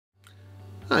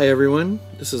Hi everyone,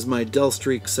 this is my Dell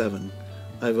Streak 7.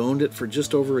 I've owned it for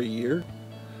just over a year.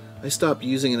 I stopped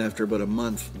using it after about a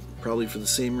month, probably for the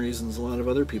same reasons a lot of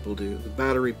other people do. The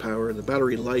battery power, the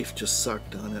battery life just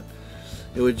sucked on it.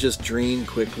 It would just drain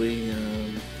quickly.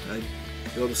 I'd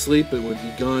go to sleep, it would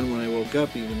be gone when I woke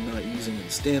up, even not using it in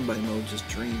standby mode, just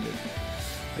drained it.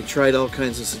 I tried all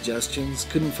kinds of suggestions,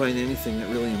 couldn't find anything that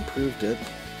really improved it,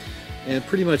 and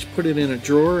pretty much put it in a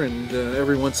drawer, and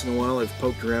every once in a while I've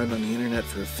poked around on the internet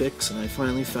for a fix, and I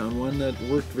finally found one that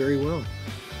worked very well.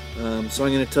 So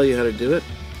I'm going to tell you how to do it.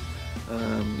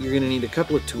 You're going to need a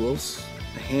couple of tools,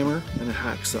 a hammer and a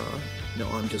hacksaw. No,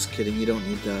 I'm just kidding, you don't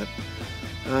need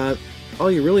that. All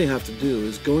you really have to do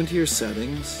is go into your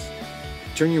settings,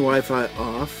 turn your Wi-Fi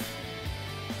off,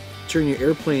 turn your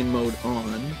airplane mode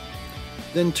on,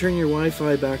 then turn your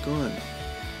Wi-Fi back on.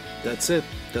 That's it.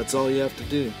 That's all you have to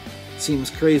do.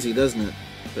 Seems crazy, doesn't it?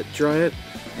 But try it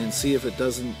and see if it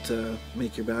doesn't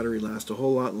make your battery last a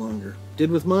whole lot longer.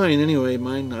 Did with mine anyway.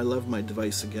 Mine, I love my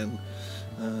device again.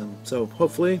 So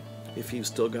hopefully, if you've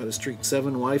still got a Streak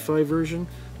 7 Wi-Fi version,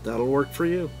 that'll work for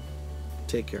you.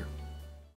 Take care.